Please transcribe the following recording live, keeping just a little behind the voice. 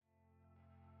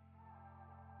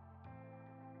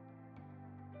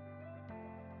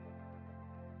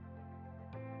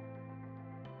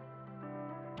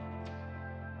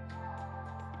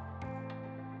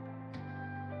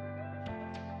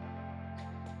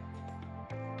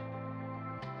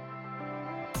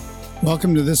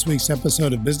Welcome to this week's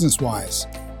episode of Business Wise.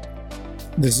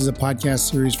 This is a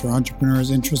podcast series for entrepreneurs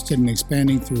interested in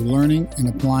expanding through learning and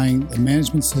applying the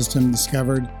management system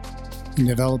discovered and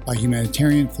developed by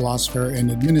humanitarian, philosopher,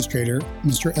 and administrator,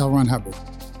 Mr. L. Ron Hubbard.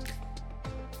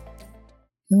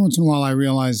 Every once in a while, I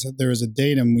realize that there is a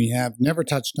datum we have never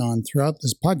touched on throughout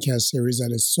this podcast series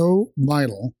that is so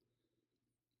vital,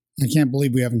 I can't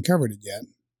believe we haven't covered it yet.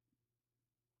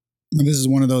 And this is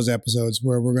one of those episodes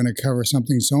where we're going to cover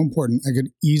something so important, I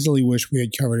could easily wish we had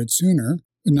covered it sooner,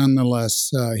 but nonetheless,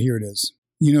 here it is.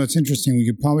 You know, it's interesting. We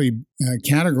could probably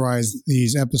categorize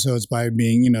these episodes by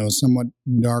being, somewhat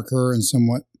darker and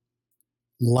somewhat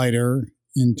lighter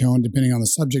in tone, depending on the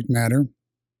subject matter.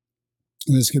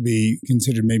 And this could be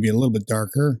considered maybe a little bit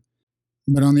darker.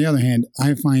 But on the other hand,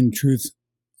 I find truth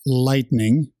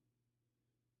lightening,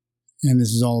 and this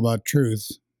is all about truth.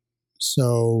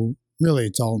 So really,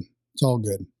 it's all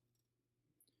good.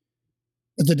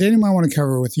 But the datum I want to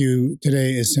cover with you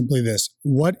today is simply this.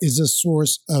 What is a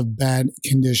source of bad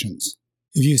conditions?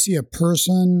 If you see a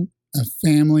person, a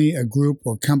family, a group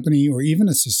or company, or even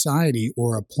a society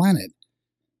or a planet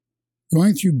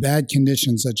going through bad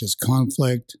conditions such as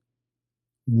conflict,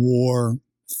 war,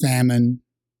 famine,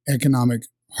 economic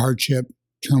hardship,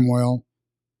 turmoil,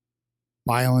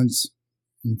 violence,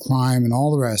 and crime, and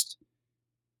all the rest,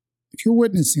 if you're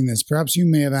witnessing this, perhaps you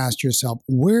may have asked yourself,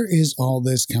 where is all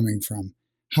this coming from?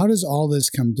 How does all this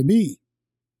come to be?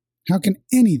 How can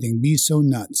anything be so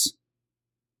nuts?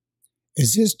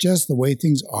 Is this just the way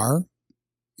things are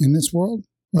in this world?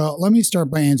 Well, let me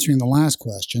start by answering the last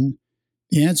question.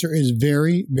 The answer is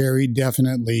very, very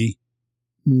definitely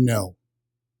no.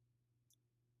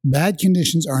 Bad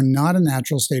conditions are not a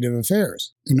natural state of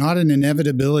affairs. They're not an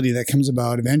inevitability that comes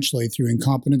about eventually through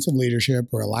incompetence of leadership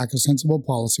or a lack of sensible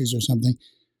policies or something.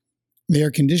 They are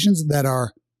conditions that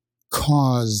are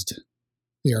caused.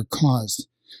 They are caused.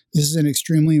 This is an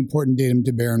extremely important datum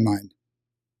to bear in mind.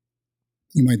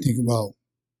 You might think, well,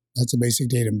 that's a basic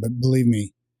datum, but believe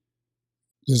me,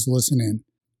 just listen in.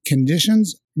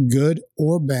 Conditions, good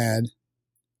or bad,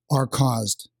 are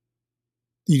caused.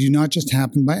 They do not just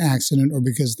happen by accident or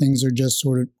because things are just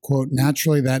sort of, quote,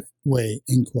 naturally that way,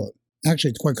 end quote.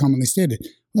 Actually, it's quite commonly stated,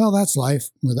 well, that's life,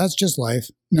 or that's just life.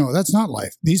 No, that's not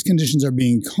life. These conditions are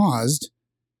being caused,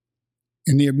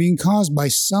 and they are being caused by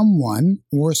someone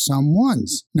or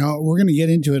someones. Now, we're going to get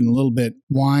into it in a little bit,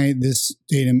 why this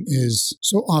datum is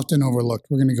so often overlooked.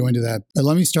 We're going to go into that. But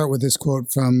let me start with this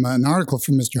quote from an article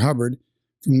from Mr. Hubbard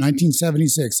from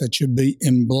 1976 that should be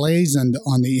emblazoned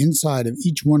on the inside of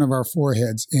each one of our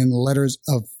foreheads in letters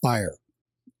of fire.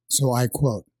 So I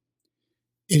quote,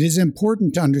 "It is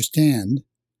important to understand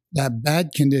that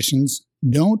bad conditions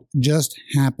don't just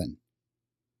happen.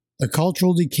 The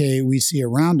cultural decay we see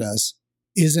around us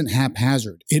isn't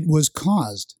haphazard. It was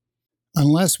caused.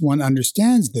 Unless one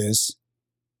understands this,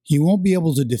 he won't be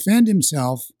able to defend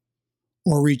himself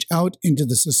or reach out into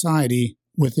the society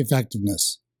with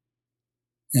effectiveness."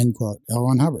 End quote. L.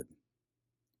 Ron Hubbard.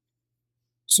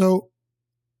 So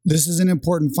this is an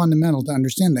important fundamental to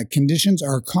understand that conditions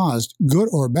are caused, good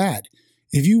or bad.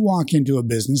 If you walk into a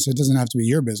business, it doesn't have to be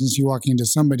your business, you walk into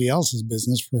somebody else's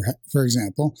business, for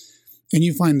example, and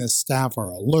you find the staff are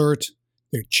alert,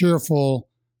 they're cheerful,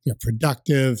 they're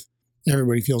productive,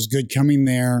 everybody feels good coming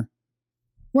there.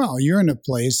 Well, you're in a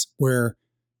place where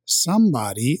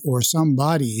somebody or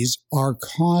somebodies are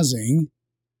causing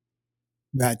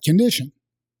that condition.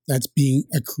 That's being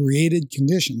a created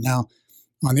condition. Now,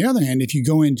 on the other hand, if you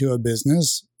go into a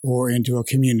business or into a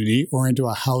community or into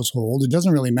a household, it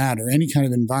doesn't really matter, any kind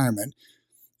of environment,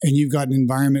 and you've got an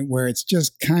environment where it's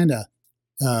just kind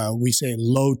of, we say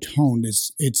low toned,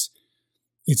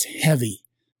 it's heavy.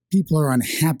 People are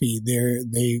unhappy.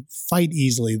 They fight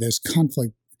easily. There's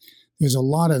conflict. There's a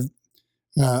lot of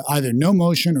either no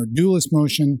motion or dualist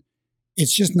motion.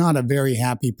 It's just not a very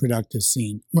happy, productive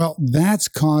scene. Well, that's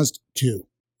caused too.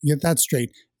 Get that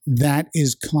straight. That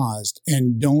is caused.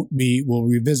 And we'll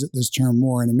revisit this term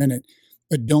more in a minute,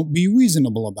 but don't be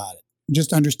reasonable about it.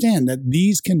 Just understand that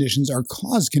these conditions are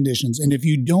caused conditions. And if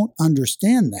you don't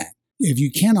understand that, if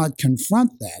you cannot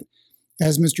confront that,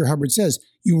 as Mr. Hubbard says,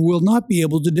 you will not be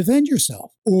able to defend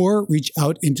yourself or reach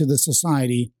out into the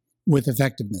society with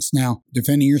effectiveness. Now,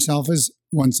 defending yourself is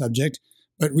one subject,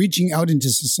 but reaching out into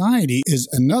society is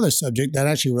another subject that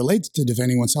actually relates to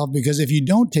defending oneself, because if you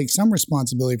don't take some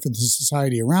responsibility for the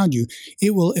society around you,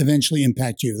 it will eventually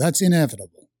impact you. That's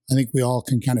inevitable. I think we all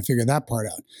can kind of figure that part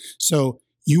out. So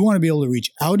you want to be able to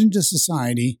reach out into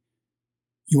society.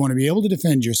 You want to be able to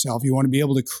defend yourself. You want to be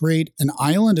able to create an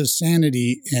island of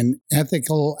sanity and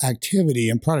ethical activity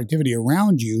and productivity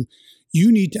around you.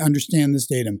 You need to understand this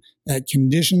datum, that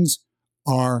conditions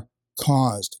are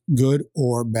caused, good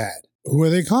or bad. Who are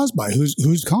they caused by?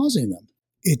 Who's causing them?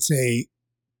 It's a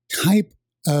type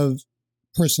of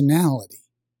personality.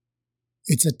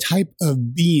 It's a type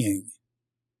of being.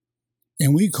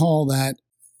 And we call that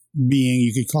being,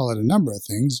 you could call it a number of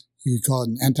things. You could call it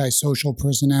an antisocial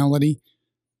personality.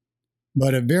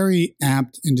 But a very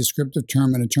apt and descriptive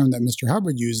term, and a term that Mr.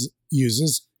 Hubbard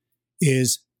uses,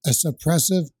 is a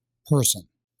suppressive person.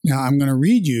 Now, I'm going to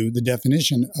read you the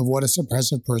definition of what a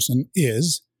suppressive person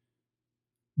is,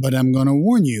 but I'm going to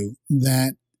warn you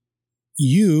that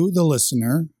you, the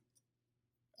listener,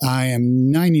 I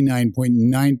am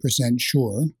 99.9%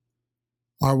 sure,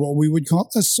 are what we would call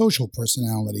a social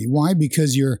personality. Why?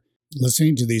 Because you're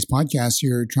listening to these podcasts,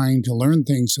 you're trying to learn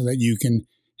things so that you can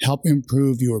help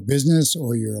improve your business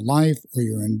or your life or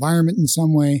your environment in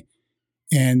some way.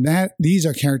 And these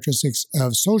are characteristics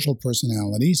of social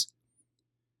personalities.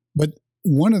 But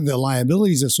one of the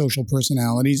liabilities of social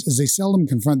personalities is they seldom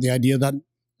confront the idea that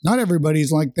not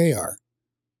everybody's like they are.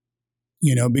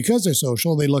 Because they're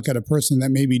social, they look at a person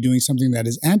that may be doing something that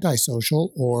is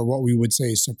antisocial or what we would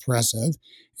say suppressive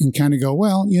and kind of go,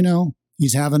 well,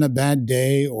 he's having a bad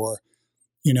day, or,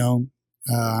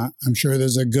 I'm sure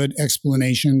there's a good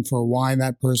explanation for why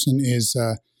that person is,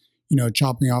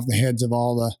 chopping off the heads of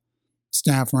all the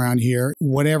staff around here,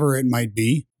 whatever it might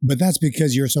be. But that's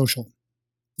because you're social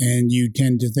and you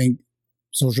tend to think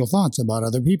social thoughts about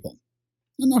other people.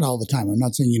 Not all the time. I'm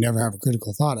not saying you never have a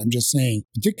critical thought. I'm just saying,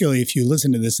 particularly if you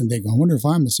listen to this and think, I wonder if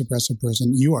I'm a suppressive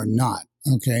person. You are not.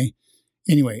 Okay.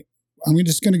 Anyway, I'm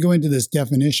just going to go into this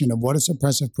definition of what a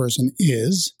suppressive person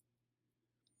is,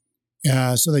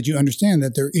 so that you understand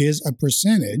that there is a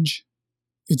percentage.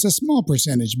 It's a small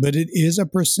percentage, but it is a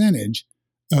percentage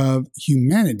of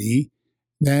humanity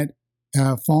that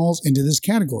falls into this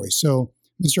category. So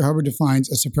Mr. Hubbard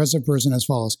defines a suppressive person as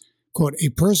follows. Quote, a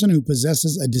person who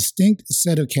possesses a distinct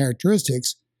set of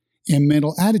characteristics and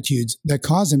mental attitudes that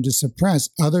cause him to suppress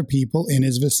other people in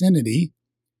his vicinity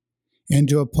and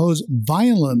to oppose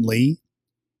violently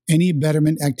any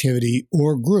betterment activity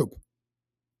or group.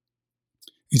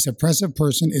 A suppressive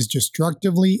person is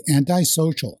destructively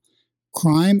antisocial.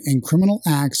 Crime and criminal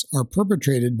acts are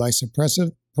perpetrated by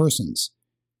suppressive persons.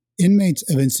 Inmates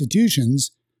of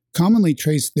institutions commonly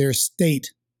trace their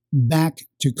state back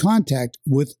to contact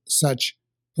with such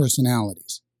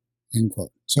personalities, end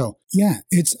quote. So, yeah,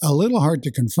 it's a little hard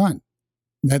to confront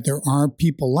that there are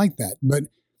people like that. But,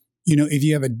 if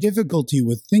you have a difficulty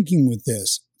with thinking with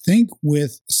this, think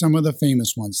with some of the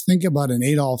famous ones. Think about an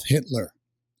Adolf Hitler,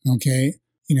 okay?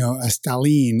 A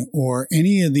Stalin, or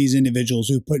any of these individuals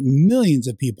who put millions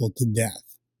of people to death,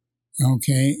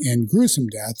 okay, and gruesome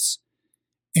deaths.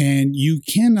 And you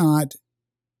cannot.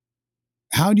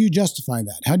 How do you justify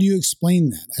that? How do you explain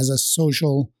that as a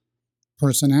social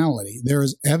personality? There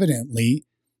is evidently,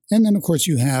 and then of course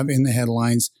you have in the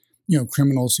headlines,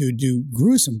 criminals who do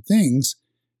gruesome things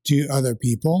to other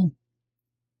people.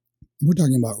 We're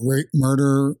talking about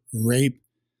murder, rape.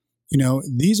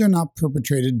 These are not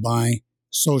perpetrated by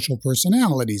social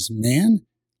personalities, man.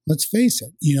 Let's face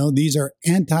it. These are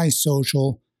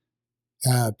antisocial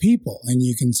people. And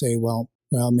you can say, well,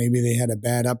 maybe they had a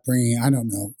bad upbringing. I don't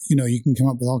know. You can come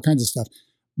up with all kinds of stuff.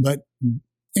 But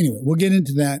anyway, we'll get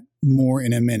into that more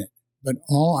in a minute. But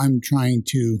all I'm trying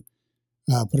to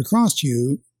put across to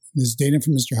you, this data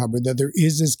from Mr. Hubbard, that there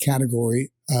is this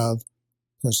category of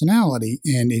personality.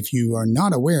 And if you are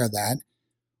not aware of that,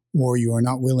 or you are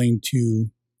not willing to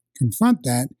confront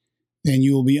that, then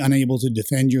you will be unable to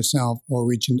defend yourself or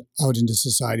reach out into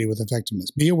society with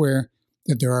effectiveness. Be aware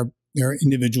that there are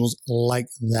individuals like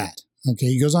that. Okay,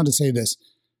 he goes on to say this,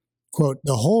 quote,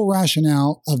 the whole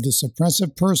rationale of the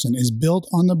suppressive person is built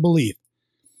on the belief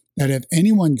that if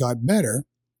anyone got better,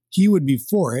 he would be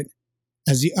for it,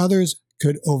 as the others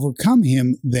could overcome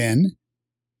him then.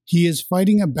 He is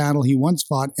fighting a battle he once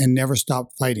fought and never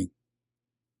stopped fighting,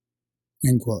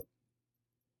 end quote.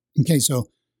 Okay,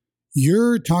 so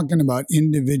you're talking about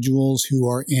individuals who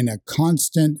are in a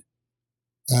constant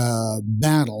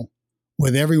battle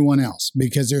with everyone else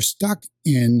because they're stuck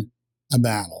in a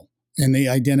battle, and they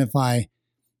identify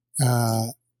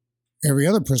every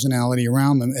other personality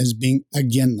around them as being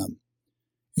against them.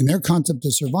 And their concept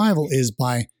of survival is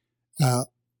by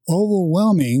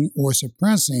overwhelming or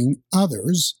suppressing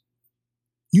others.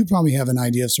 You probably have an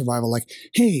idea of survival like,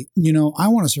 hey, I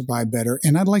want to survive better,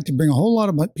 and I'd like to bring a whole lot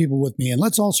of people with me, and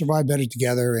let's all survive better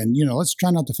together, and, let's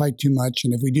try not to fight too much,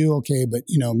 and if we do, okay, but,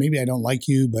 maybe I don't like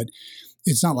you, but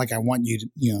it's not like I want you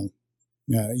to,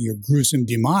 your gruesome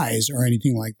demise or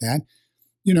anything like that.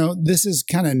 This is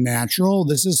kind of natural.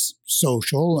 This is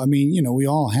social. I mean, we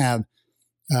all have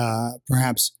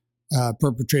perhaps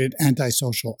perpetrated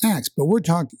antisocial acts. But we're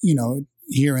talking,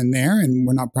 here and there, and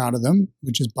we're not proud of them,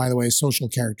 which is, by the way, a social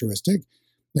characteristic,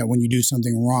 that when you do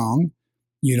something wrong,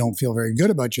 you don't feel very good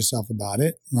about yourself about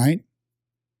it, right?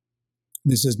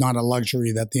 This is not a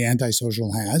luxury that the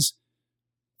antisocial has.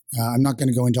 I'm not going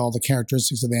to go into all the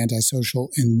characteristics of the antisocial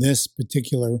in this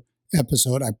particular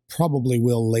episode. I probably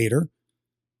will later,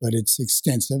 but it's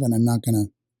extensive, and I'm not going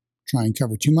to try and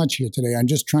cover too much here today. I'm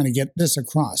just trying to get this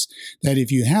across, that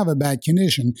if you have a bad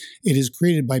condition, it is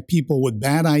created by people with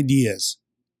bad ideas,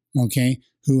 okay,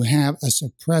 who have a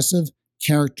suppressive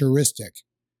characteristic.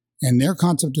 And their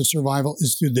concept of survival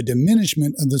is through the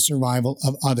diminishment of the survival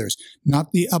of others,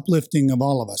 not the uplifting of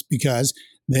all of us, because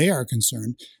they are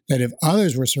concerned that if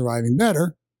others were surviving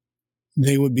better,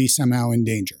 they would be somehow in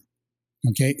danger.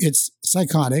 Okay, it's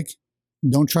psychotic.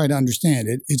 Don't try to understand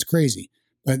it. It's crazy,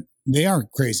 but they are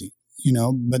crazy,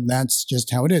 but that's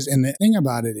just how it is. And the thing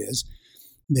about it is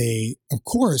they, of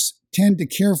course, tend to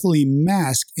carefully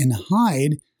mask and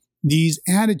hide these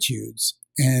attitudes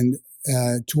and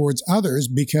towards others,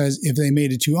 because if they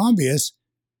made it too obvious,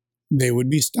 they would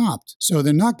be stopped. So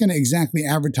they're not going to exactly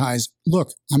advertise,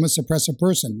 look, I'm a suppressive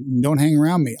person. Don't hang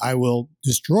around me. I will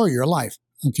destroy your life.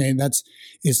 Okay,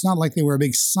 it's not like they wear a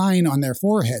big sign on their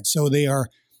forehead. So they are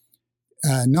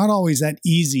not always that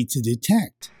easy to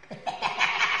detect.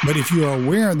 But if you are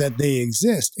aware that they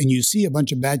exist and you see a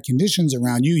bunch of bad conditions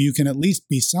around you, you can at least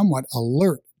be somewhat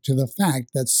alert to the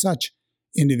fact that such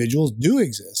individuals do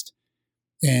exist.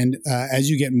 And as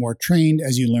you get more trained,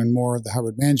 as you learn more of the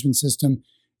Hubbard management system,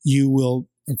 you will,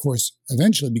 of course,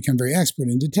 eventually become very expert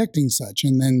in detecting such,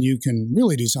 and then you can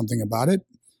really do something about it.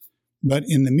 But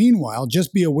in the meanwhile,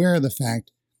 just be aware of the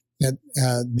fact that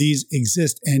these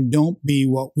exist, and don't be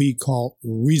what we call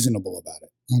reasonable about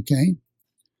it, okay?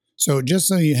 So just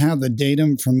so you have the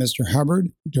datum from Mr.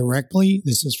 Hubbard directly,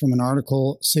 this is from an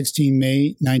article, 16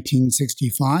 May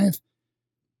 1965,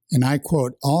 and I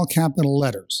quote, all capital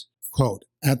letters, quote,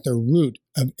 at the root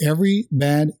of every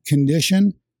bad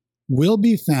condition will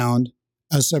be found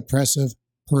a suppressive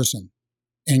person,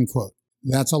 end quote.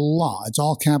 That's a law. It's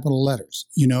all capital letters.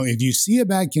 If you see a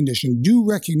bad condition, do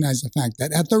recognize the fact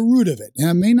that at the root of it, and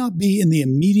it may not be in the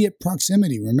immediate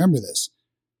proximity, remember this,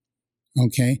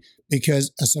 okay?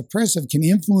 Because a suppressive can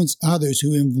influence others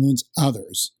who influence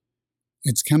others.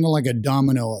 It's kind of like a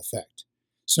domino effect.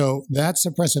 So that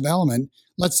suppressive element,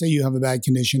 let's say you have a bad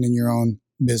condition in your own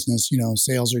business,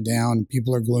 sales are down,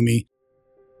 people are gloomy.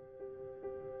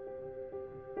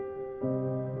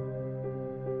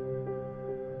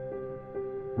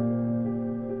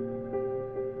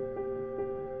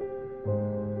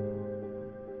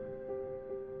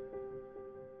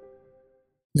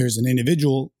 There's an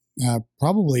individual,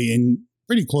 probably in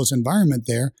pretty close environment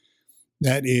there,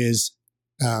 that is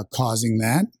causing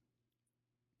that.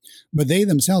 But they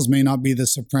themselves may not be the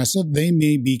suppressive. They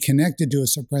may be connected to a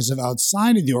suppressive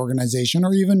outside of the organization,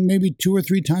 or even maybe 2 or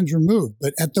 3 times removed.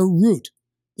 But at the root,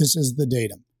 this is the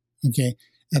datum, okay?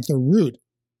 At the root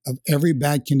of every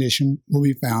bad condition will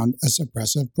be found a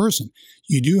suppressive person.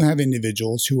 You do have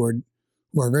individuals who are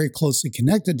very closely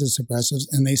connected to suppressives,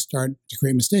 and they start to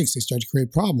create mistakes. They start to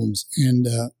create problems. And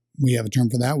we have a term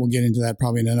for that. We'll get into that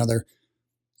probably in another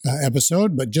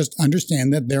episode, but just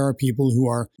understand that there are people who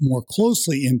are more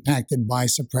closely impacted by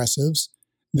suppressives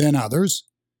than others.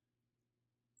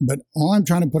 But all I'm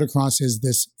trying to put across is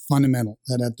this fundamental,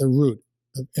 that at the root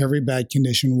of every bad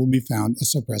condition will be found a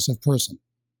suppressive person.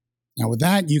 Now, with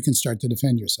that, you can start to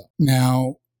defend yourself.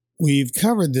 Now, we've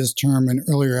covered this term in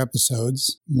earlier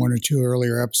episodes, 1 or 2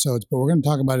 earlier episodes, but we're going to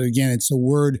talk about it again. It's the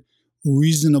word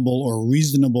reasonable or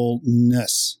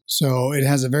reasonableness. So it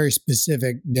has a very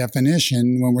specific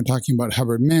definition. When we're talking about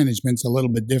Hubbard management, it's a little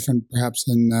bit different perhaps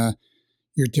than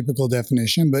your typical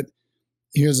definition, but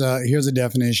here's a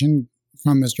definition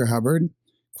from Mr. Hubbard.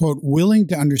 Quote, willing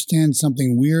to understand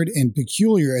something weird and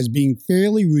peculiar as being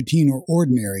fairly routine or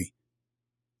ordinary.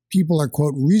 People are,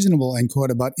 quote, reasonable, end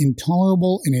quote, about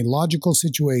intolerable and illogical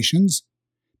situations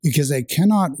because they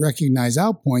cannot recognize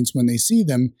outpoints when they see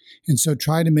them, and so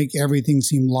try to make everything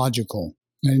seem logical.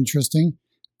 Isn't that interesting?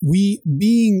 We,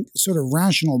 being sort of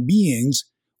rational beings,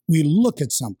 we look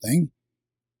at something,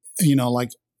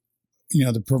 like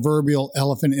the proverbial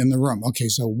elephant in the room. Okay,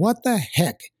 so what the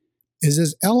heck is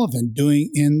this elephant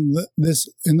doing in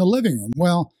the living room?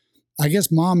 Well, I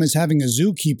guess mom is having a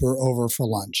zookeeper over for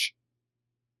lunch.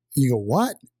 And you go,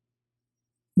 what?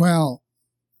 Well,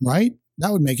 right?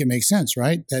 That would make it make sense,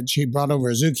 right? That she brought over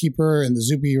a zookeeper and the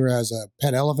zookeeper has a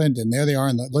pet elephant and there they are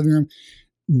in the living room.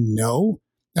 No,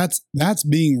 that's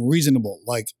being reasonable.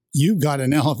 Like, you've got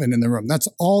an elephant in the room. That's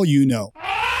all you know.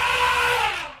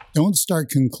 Don't start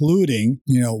concluding,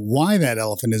 why that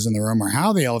elephant is in the room or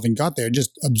how the elephant got there.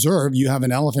 Just observe you have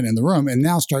an elephant in the room and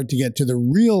now start to get to the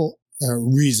real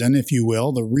reason, if you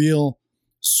will, the real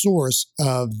source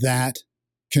of that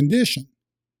condition.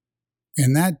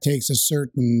 And that takes a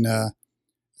certain,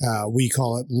 we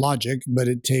call it logic, but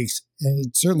it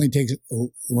certainly takes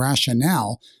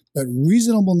rationale. But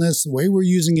reasonableness, the way we're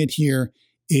using it here,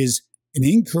 is an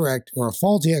incorrect or a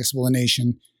faulty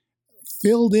explanation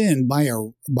filled in by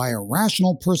a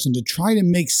rational person to try to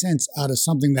make sense out of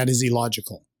something that is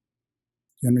illogical.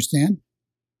 You understand?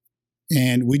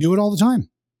 And we do it all the time.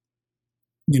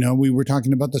 We were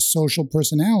talking about the social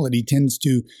personality tends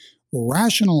to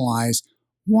rationalize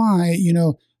why,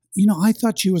 I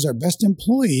thought she was our best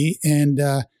employee and,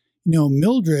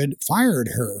 Mildred fired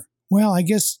her. Well, I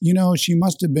guess, she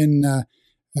must have been,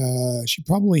 she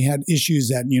probably had issues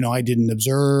that, I didn't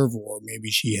observe, or maybe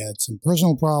she had some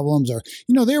personal problems, or,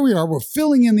 there we are. We're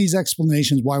filling in these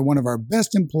explanations why one of our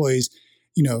best employees,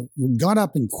 got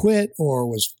up and quit or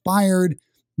was fired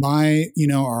by,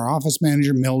 our office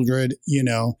manager, Mildred,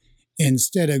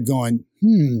 instead of going,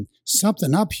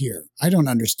 something up here. I don't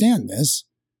understand this.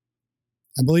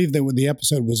 I believe that the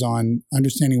episode was on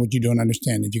understanding what you don't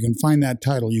understand. If you can find that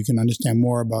title, you can understand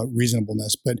more about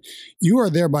reasonableness. But you are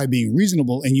thereby being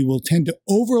reasonable, and you will tend to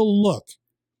overlook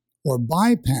or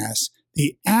bypass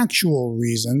the actual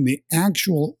reason, the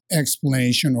actual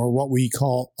explanation, or what we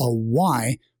call a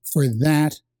why for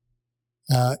that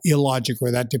illogic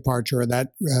or that departure or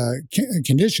that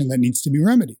condition that needs to be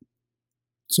remedied.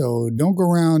 So don't go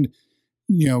around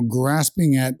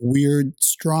grasping at weird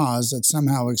straws that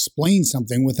somehow explain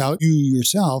something without you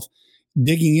yourself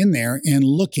digging in there and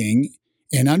looking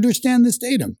and understand this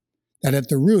datum, that at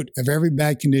the root of every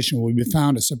bad condition will be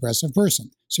found a suppressive person.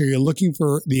 So you're looking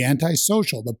for the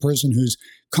antisocial, the person whose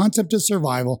concept of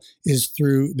survival is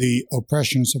through the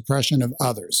oppression, suppression of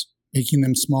others, making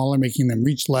them smaller, making them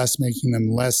reach less, making them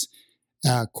less,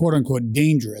 quote unquote,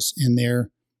 dangerous in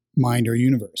their mind or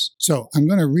universe. So I'm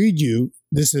going to read you.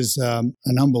 This is an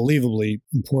unbelievably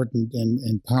important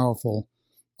and powerful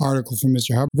article from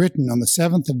Mr. Hubbard, written on the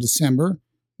 7th of December,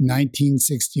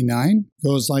 1969.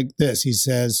 Goes like this. He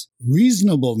says,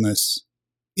 reasonableness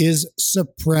is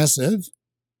suppressive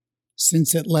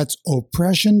since it lets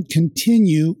oppression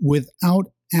continue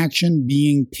without action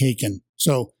being taken.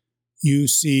 So you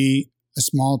see a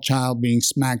small child being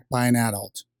smacked by an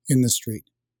adult in the street.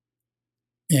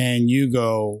 And you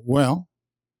go, well,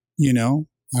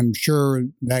 I'm sure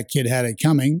that kid had it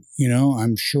coming.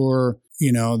 I'm sure,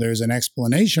 there's an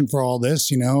explanation for all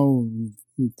this,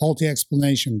 faulty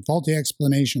explanation,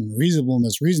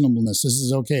 reasonableness. This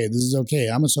is okay.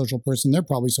 I'm a social person. They're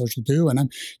probably social too. And I'm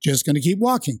just going to keep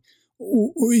walking.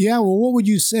 Yeah. Well, what would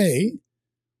you say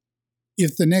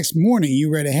if the next morning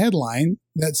you read a headline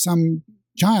that some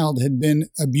child had been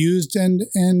abused and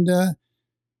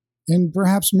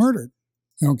perhaps murdered?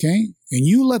 Okay. And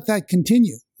you let that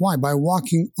continue. Why? By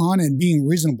walking on and being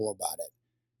reasonable about it.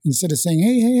 Instead of saying,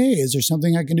 hey, is there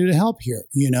something I can do to help here?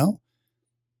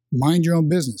 Mind your own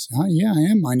business. Yeah, I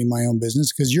am minding my own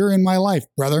business because you're in my life,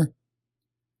 brother.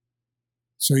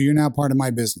 So you're now part of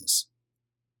my business.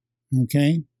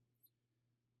 Okay.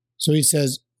 So he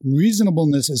says,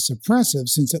 reasonableness is suppressive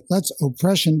since it lets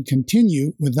oppression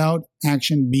continue without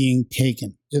action being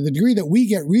taken. To the degree that we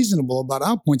get reasonable about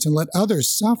our points and let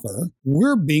others suffer,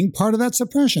 we're being part of that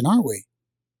suppression, aren't we?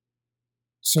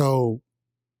 So,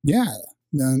 yeah,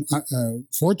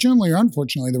 fortunately or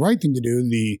unfortunately, the right thing to do,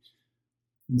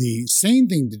 the sane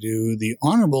thing to do, the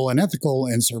honorable and ethical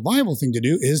and survival thing to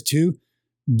do is to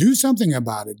do something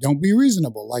about it. Don't be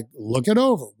reasonable. Like, look it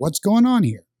over. What's going on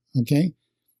here? Okay.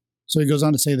 So he goes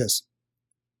on to say this,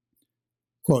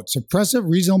 quote, suppressive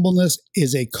reasonableness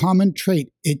is a common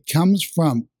trait. It comes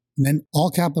from, and then all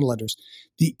capital letters,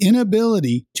 the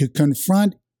inability to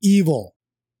confront evil.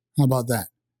 How about that?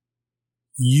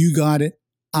 You got it.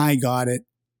 I got it.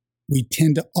 We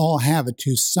tend to all have it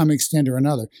to some extent or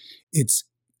another. It's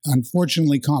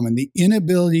unfortunately common. The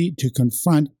inability to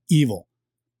confront evil.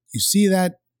 You see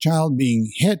that child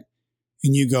being hit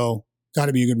and you go, got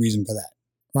to be a good reason for that,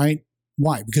 right?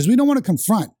 Why? Because we don't want to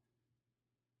confront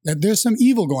that there's some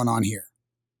evil going on here,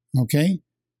 okay?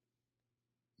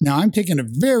 Now, I'm taking a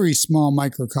very small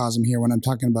microcosm here when I'm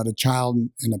talking about a child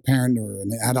and a parent or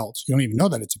an adult. You don't even know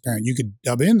that it's a parent. You could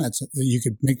dub in, you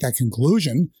could make that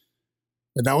conclusion,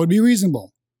 but that would be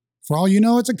reasonable. For all you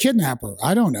know, it's a kidnapper.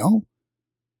 I don't know.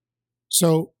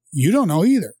 So you don't know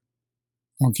either,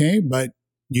 okay? But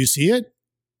you see it.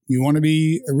 You want to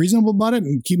be reasonable about it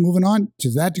and keep moving on.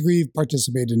 To that degree, you've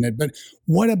participated in it. But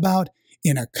what about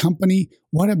in a company?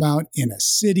 What about in a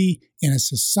city, in a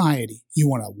society? You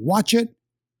want to watch it?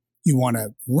 You want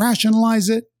to rationalize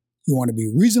it? You want to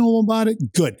be reasonable about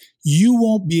it? Good. You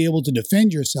won't be able to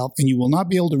defend yourself, and you will not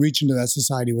be able to reach into that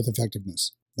society with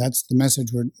effectiveness. That's the message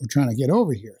we're trying to get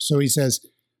over here. So he says,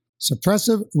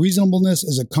 suppressive reasonableness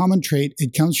is a common trait.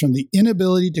 It comes from the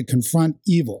inability to confront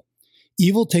evil.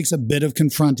 Evil takes a bit of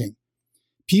confronting.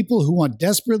 People who want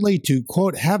desperately to,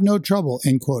 quote, have no trouble,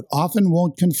 end quote, often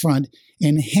won't confront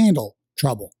and handle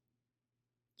trouble.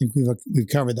 I think we've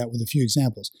covered that with a few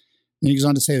examples. And he goes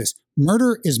on to say this,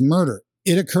 murder is murder.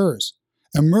 It occurs.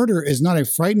 A murder is not a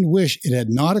frightened wish it had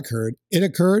not occurred. It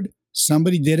occurred.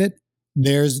 Somebody did it.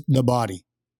 There's the body.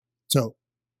 So,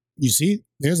 you see,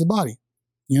 there's the body.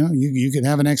 You know, you could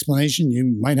have an explanation.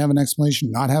 You might have an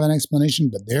explanation, not have an explanation,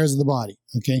 but there's the body.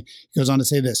 Okay. He goes on to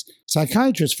say this.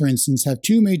 Psychiatrists, for instance, have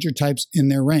two major types in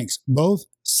their ranks, both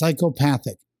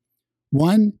psychopathic.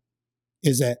 One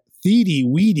is a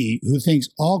thiety-weedy who thinks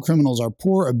all criminals are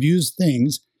poor, abused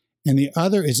things, and the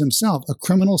other is himself a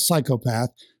criminal psychopath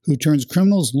who turns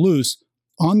criminals loose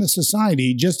on the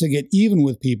society just to get even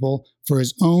with people for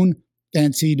his own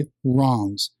fancied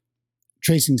wrongs.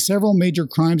 Tracing several major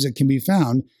crimes, it can be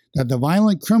found that the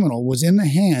violent criminal was in the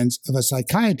hands of a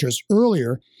psychiatrist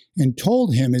earlier and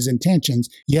told him his intentions,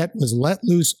 yet was let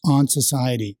loose on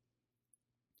society.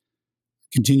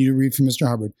 Continue to read from Mr.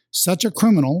 Hubbard. Such a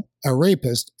criminal, a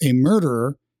rapist, a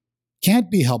murderer,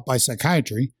 can't be helped by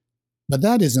psychiatry. But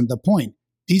that isn't the point.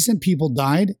 Decent people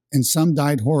died, and some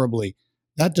died horribly.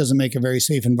 That doesn't make a very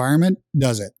safe environment,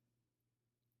 does it?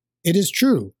 It is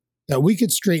true that we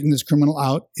could straighten this criminal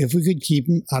out if we could keep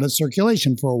him out of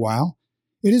circulation for a while.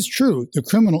 It is true the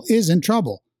criminal is in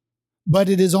trouble. But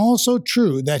it is also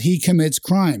true that he commits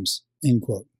crimes, end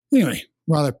quote. Anyway,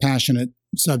 rather passionate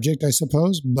subject, I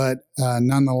suppose, but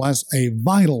nonetheless a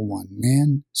vital one,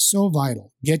 man. So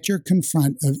vital. Get your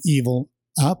confront of evil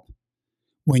up.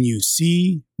 When you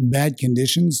see bad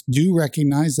conditions, do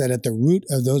recognize that at the root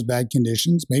of those bad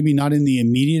conditions, maybe not in the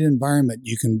immediate environment,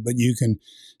 but you can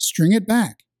string it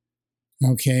back.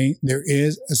 Okay, there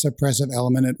is a suppressive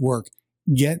element at work.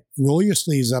 Roll your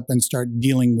sleeves up and start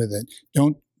dealing with it.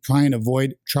 Don't try and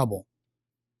avoid trouble.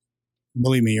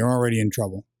 Believe me, you're already in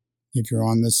trouble. If you're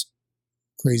on this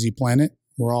crazy planet,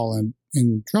 we're all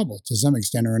in trouble to some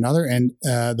extent or another. And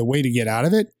the way to get out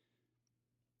of it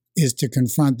is to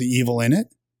confront the evil in it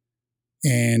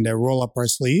and roll up our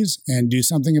sleeves and do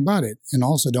something about it. And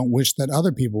also don't wish that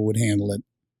other people would handle it.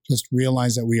 Just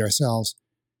realize that we ourselves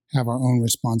have our own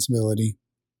responsibility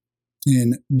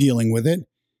in dealing with it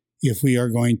if we are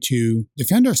going to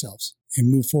defend ourselves and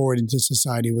move forward into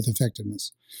society with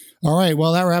effectiveness. All right,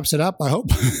 well, that wraps it up. I hope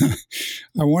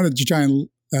I wanted to try and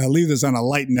leave this on a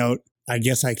light note. I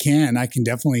guess I can. I can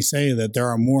definitely say that there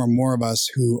are more and more of us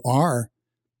who are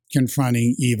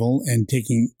confronting evil and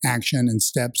taking action and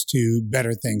steps to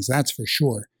better things. That's for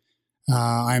sure.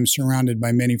 I'm surrounded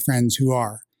by many friends who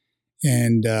are,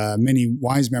 and many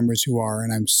wise members who are,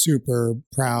 and I'm super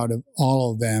proud of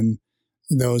all of them,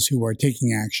 those who are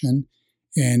taking action,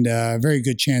 and a very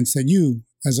good chance that you,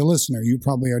 as a listener, you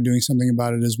probably are doing something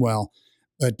about it as well.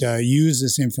 But use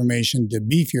this information to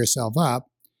beef yourself up,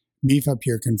 beef up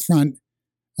your confront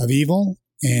of evil,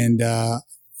 and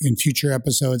in future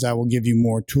episodes, I will give you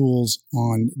more tools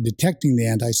on detecting the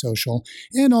antisocial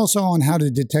and also on how to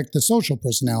detect the social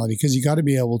personality, because you got to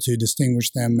be able to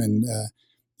distinguish them. And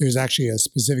there's actually a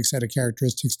specific set of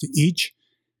characteristics to each.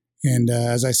 And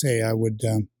as I say,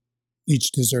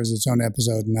 each deserves its own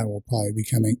episode, and that will probably be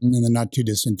coming in the not too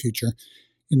distant future.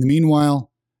 In the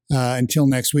meanwhile, until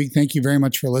next week, thank you very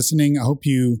much for listening. I hope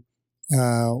you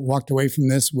walked away from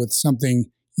this with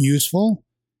something useful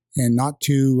and not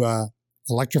too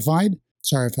electrified.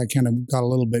 Sorry if I kind of got a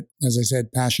little bit, as I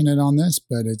said, passionate on this,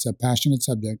 but it's a passionate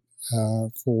subject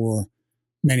for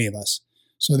many of us.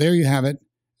 So there you have it.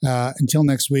 Until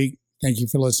next week, thank you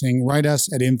for listening. Write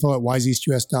us at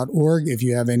info@wiseeastus.org if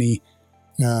you have any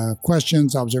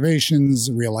questions, observations,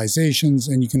 realizations,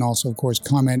 and you can also, of course,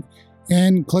 comment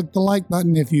and click the like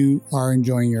button if you are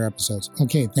enjoying your episodes.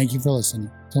 Okay, thank you for listening.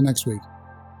 Till next week.